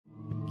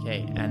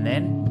Okay, and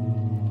then...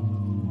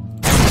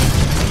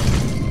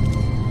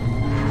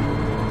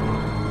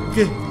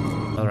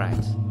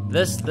 Alright.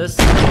 This...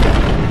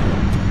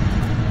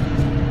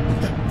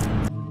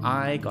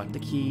 I got the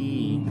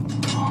key.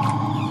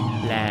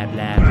 Blah,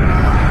 blah,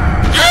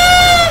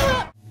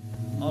 blah.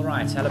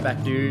 Alright, hello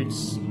back,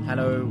 dudes.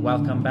 Hello,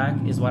 welcome back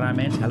is what I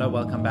meant. Hello,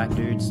 welcome back,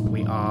 dudes.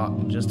 We are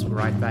just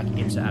right back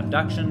into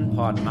Abduction,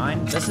 part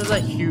 9. This is a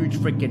huge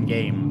freaking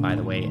game, by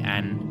the way,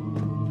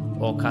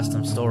 or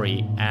custom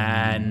story,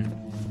 and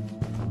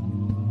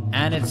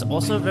it's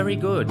also very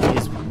good.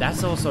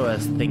 That's also a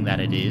thing that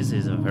it is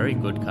a very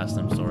good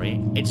custom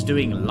story. It's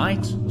doing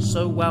light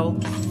so well.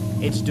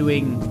 It's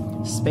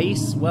doing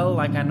space well.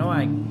 Like, I know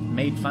I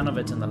made fun of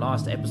it in the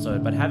last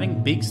episode, but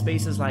having big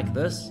spaces like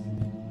this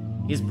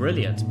is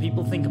brilliant.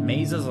 People think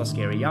mazes are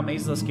scary. Yeah,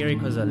 mazes are scary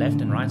because they're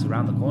left and right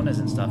around the corners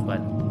and stuff, but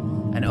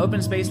an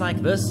open space like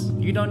this,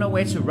 you don't know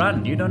where to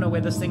run. You don't know where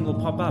this thing will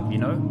pop up, you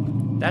know?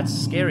 That's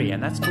scary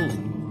and that's cool.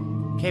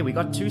 Okay, we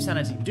got 2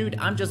 sanity. Dude,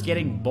 I'm just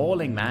getting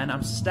balling, man.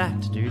 I'm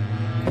stacked, dude.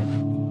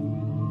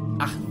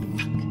 Ah,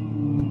 fuck.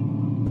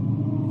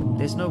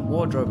 There's no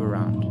wardrobe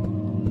around.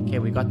 Okay,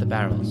 we got the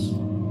barrels.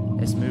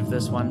 Let's move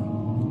this one.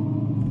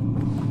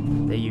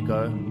 There you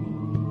go.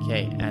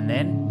 Okay, and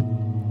then...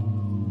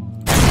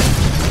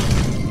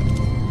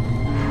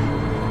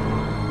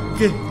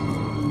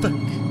 Fuck.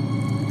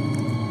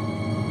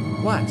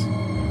 What?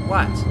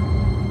 What?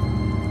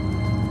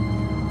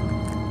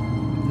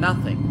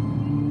 Nothing.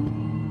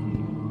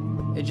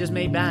 It just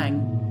made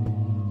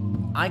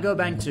bang. I go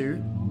bang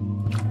too.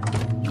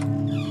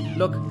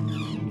 Look.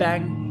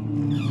 Bang.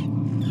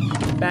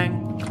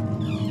 Bang.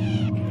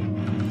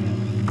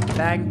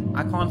 Bang.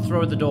 I can't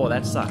throw the door.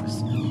 That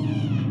sucks.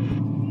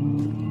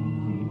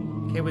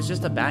 Okay, it was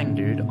just a bang,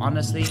 dude.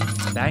 Honestly,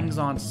 bangs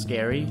aren't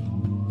scary.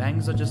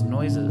 Bangs are just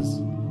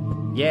noises.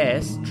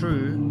 Yes,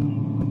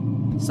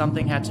 true.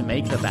 Something had to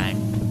make the bang.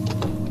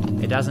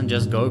 It doesn't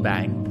just go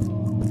bang.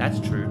 That's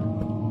true.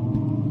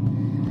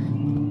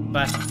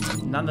 But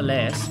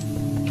nonetheless,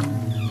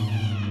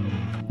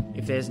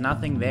 if there's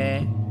nothing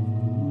there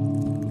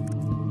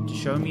to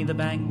show me the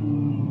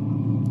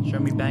bang, show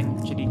me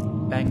bang, chitty,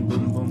 bang,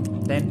 boom, boom,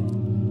 then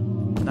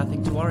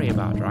nothing to worry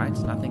about, right?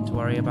 Nothing to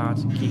worry about.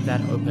 Keep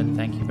that open.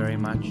 Thank you very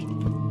much.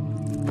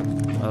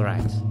 All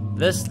right.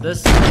 This. Fuck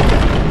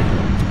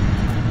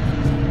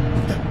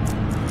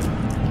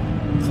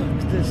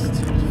this,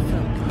 dude.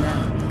 Fuck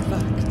that.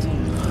 Fuck,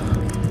 dude.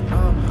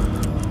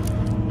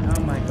 Oh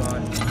my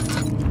god.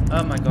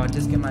 Oh my god.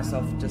 Just give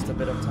myself just a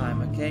bit of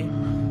time, okay?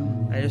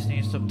 I just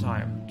need some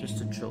time. Just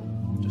to chill.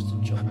 Just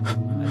to chill.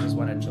 I just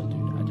want to chill,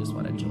 dude. I just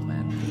want to chill,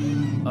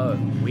 man. Oh,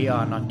 we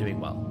are not doing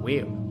well.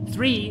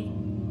 3?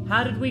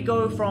 How did we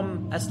go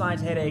from a slight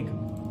headache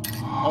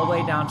all the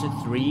way down to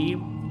 3?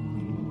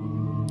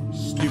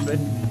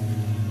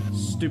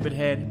 Stupid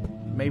head.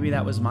 Maybe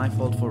that was my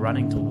fault for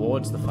running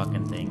towards the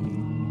fucking thing.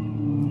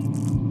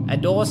 A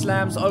door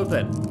slams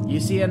open. You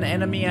see an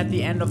enemy at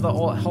the end of the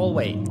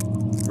hallway.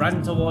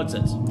 Run towards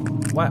it.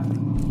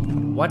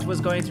 What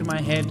was going through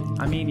my head?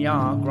 I mean,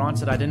 yeah,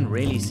 granted I didn't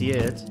really see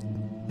it.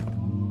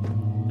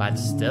 But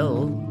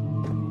still.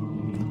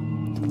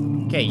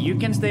 Okay, you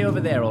can stay over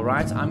there,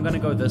 alright? I'm gonna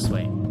go this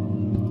way.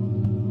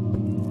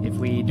 If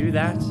we do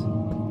that,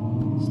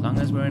 as long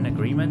as we're in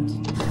agreement...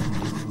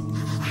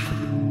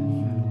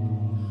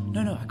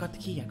 No, I got the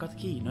key. No, I got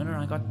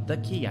the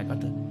key. I got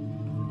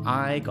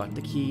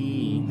the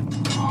key.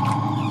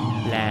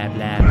 Blah,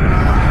 blah,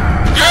 blah.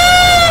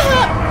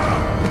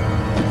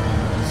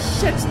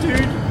 Shit,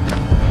 dude.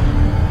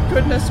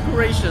 Goodness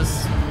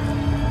gracious.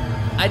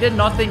 I did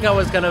not think I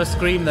was gonna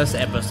scream this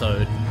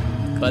episode.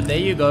 But there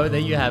you go. There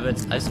you have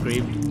it. I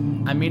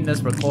screamed. I mean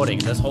this recording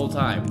this whole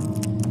time.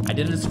 I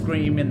didn't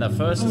scream in the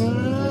first...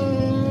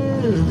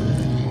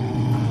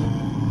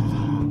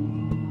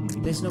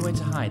 There's nowhere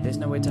to hide. There's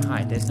nowhere to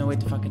hide. There's nowhere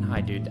to fucking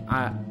hide, dude.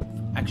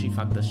 Actually,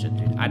 fuck this shit,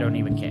 dude. I don't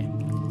even care.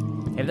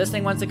 If this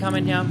thing wants to come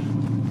in here,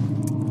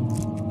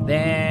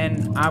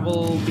 then I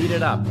will beat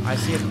it up. I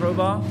see a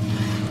crowbar.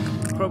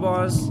 A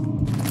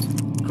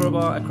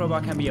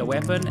crowbar can be a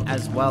weapon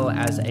as well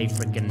as a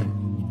freaking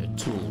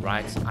tool,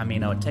 right? I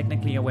mean,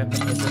 technically a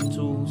weapon is a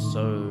tool,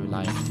 so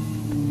like,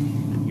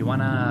 you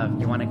wanna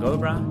go,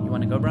 bruh? You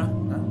wanna go, bruh?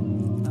 Huh?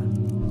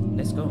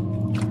 Let's go.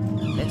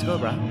 Let's go,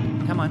 bruh.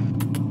 Come on.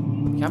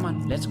 Come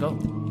on, let's go.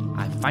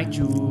 I'll fight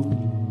you.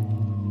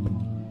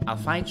 I'll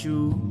fight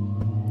you.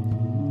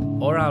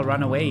 Or I'll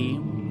run away.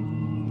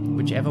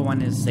 Whichever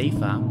one is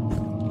safer.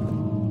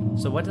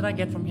 So what did I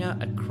get from here?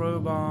 A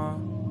crowbar.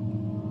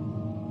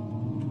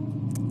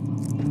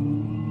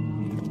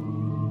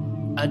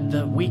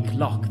 The weak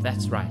lock.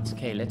 That's right.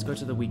 Okay, let's go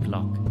to the weak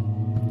lock.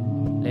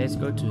 Let's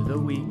go to the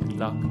weak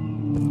lock.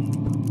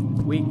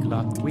 Weak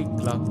lock,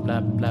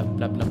 blah, blah,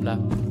 blah, blah, blah.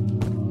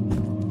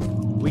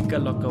 Wicca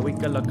locka,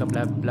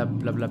 blah, blah,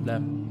 blah, blah, blah.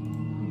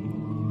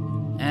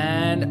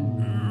 And...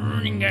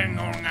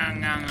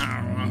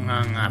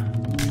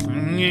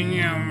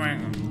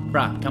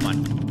 Bruh, come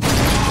on.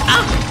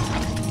 Ah!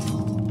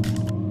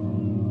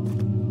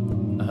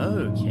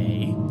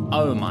 Okay.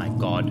 Oh my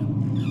god.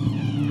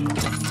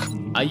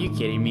 Are you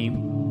kidding me?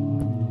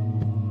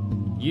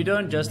 You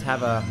don't just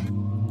have a...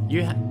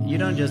 You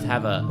don't just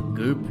have a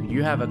goop.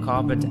 You have a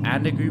carpet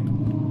and a goop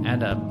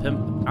and a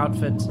pimp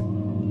outfit.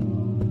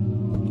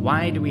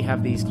 Why do we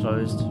have these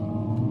closed?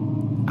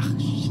 Ah,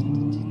 shit.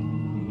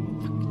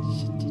 Fucking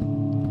shit.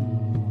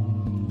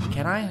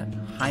 Can I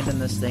hide in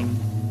this thing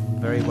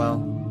very well?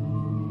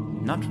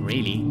 Not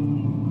really.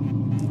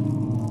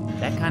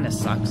 That kind of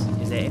sucks.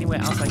 Is there anywhere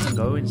else I can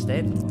go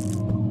instead?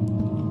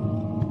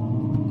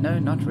 No,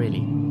 not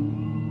really.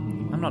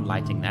 I'm not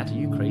lighting that. Are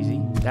you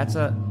crazy? That's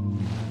a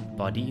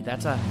body.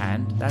 That's a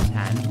hand. That's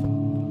hand.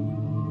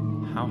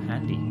 How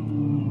handy.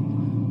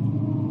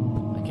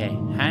 Okay,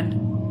 hand.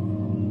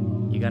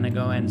 You're gonna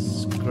go and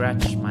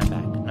scratch my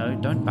back. No,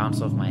 don't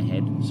bounce off my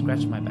head.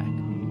 Scratch my back.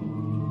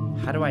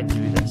 How do I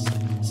do this?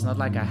 It's not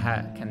like I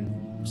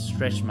can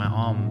stretch my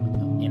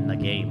arm in the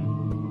game.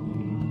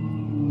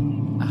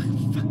 Ah,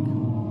 fuck.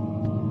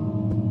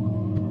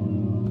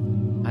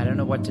 I don't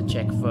know what to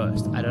check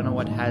first. I don't know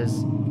what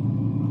has...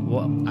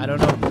 What, I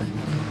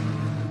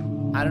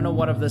don't know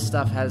what of this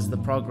stuff has the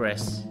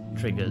progress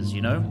triggers,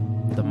 you know?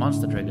 The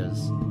monster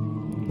triggers.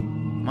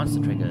 Monster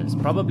triggers.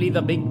 Probably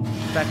the big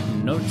fat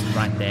note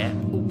right there.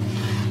 Ooh.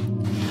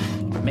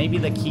 Maybe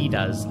the key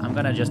does. I'm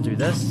gonna just do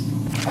this.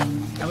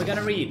 And we're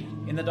gonna read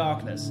in the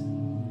darkness.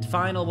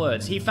 Final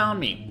words. He found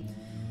me.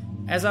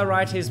 As I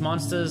write his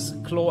monsters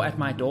claw at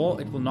my door,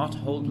 it will not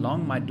hold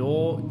long. My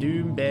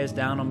doom bears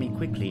down on me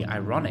quickly.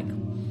 Ironic.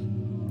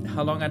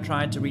 How long I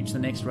tried to reach the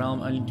next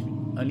realm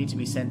only to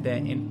be sent there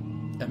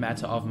in a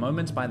matter of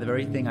moments by the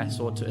very thing I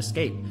sought to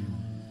escape.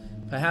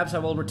 Perhaps I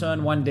will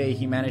return one day.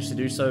 He managed to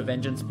do so.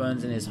 Vengeance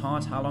burns in his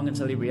heart. How long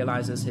until he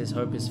realizes his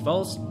hope is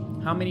false?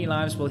 How many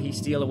lives will he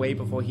steal away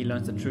before he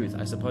learns the truth?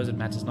 I suppose it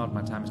matters not.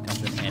 My time has come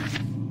to an end.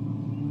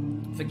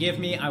 Forgive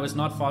me, I was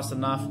not fast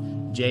enough.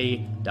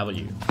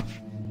 JW.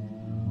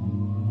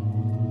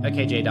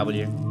 Okay,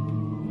 JW.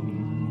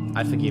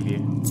 I forgive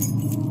you.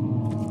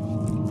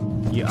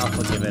 You are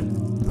forgiven.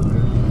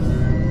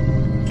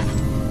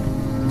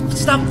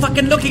 Stop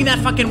fucking looking that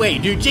fucking way,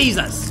 dude.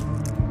 Jesus.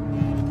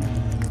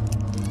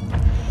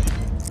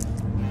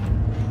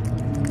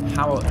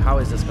 How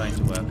is this going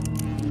to work?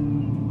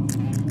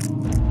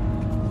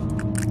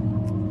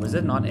 Was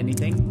it not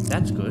anything?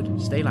 That's good.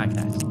 Stay like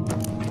that.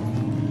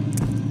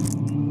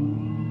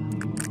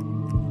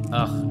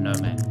 Ugh, no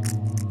man.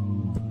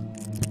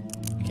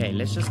 Okay,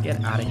 let's just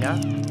get out of here.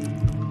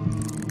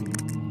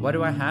 What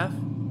do I have?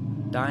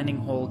 Dining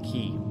hall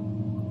key.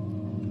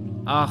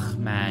 Ugh,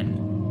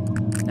 man.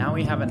 Now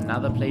we have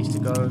another place to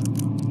go.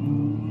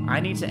 I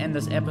need to end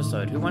this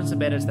episode. Who wants to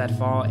bet it's that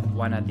far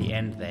one at the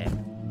end there?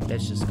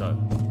 Let's just go.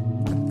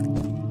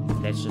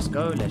 Let's just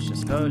go, let's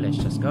just go, let's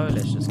just go,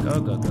 let's just go,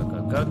 go, go,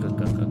 go, go, go,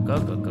 go, go, go,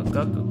 go, go,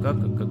 go,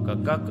 go, go, go, go,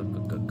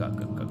 go,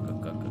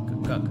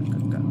 go, go,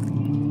 go.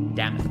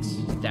 Damn it,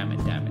 damn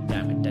it, damn it,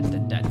 damn it,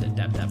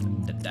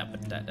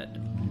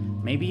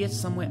 maybe it's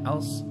somewhere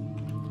else.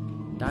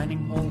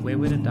 Dining hall, where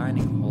would a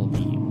dining hall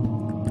be?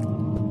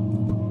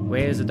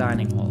 Where's the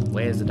dining hall?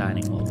 Where's the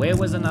dining hall? Where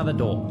was another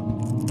door?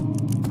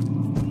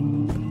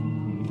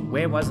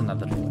 Where was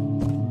another door?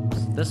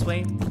 This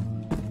way?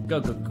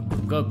 Go, go, go,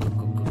 go, go,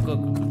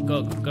 go.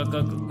 Go, go, go, go,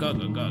 go, go, go,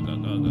 go, go, go,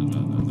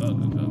 go, go, go,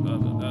 go,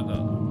 go, go, go.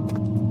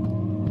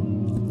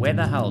 Where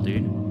the hell,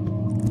 dude?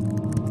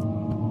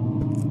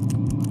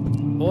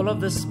 All of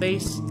this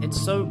space, it's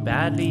so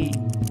badly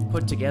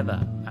put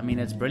together. I mean,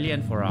 it's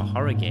brilliant for a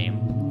horror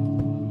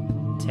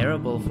game.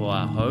 Terrible for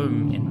a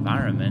home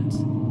environment.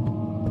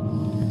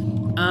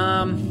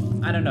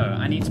 I don't know.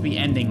 I need to be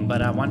ending,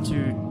 but I want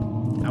to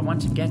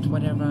get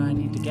whatever I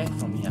need to get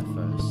from here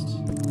first.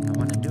 I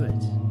want to do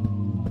it.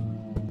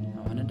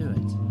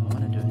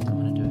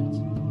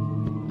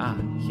 Ah,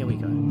 here we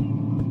go.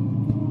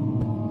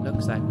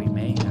 Looks like we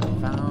may have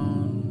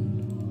found...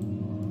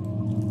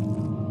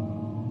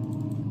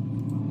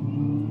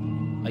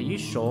 Are you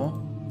sure?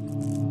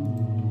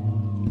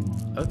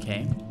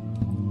 Okay.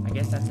 I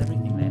guess that's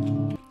everything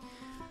then.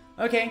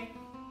 Okay.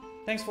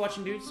 Thanks for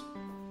watching, dudes.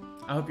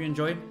 I hope you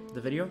enjoyed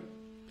the video.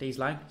 Please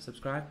like,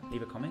 subscribe,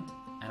 leave a comment,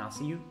 and I'll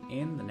see you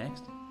in the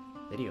next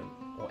video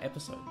or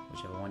episode,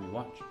 whichever one you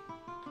watch.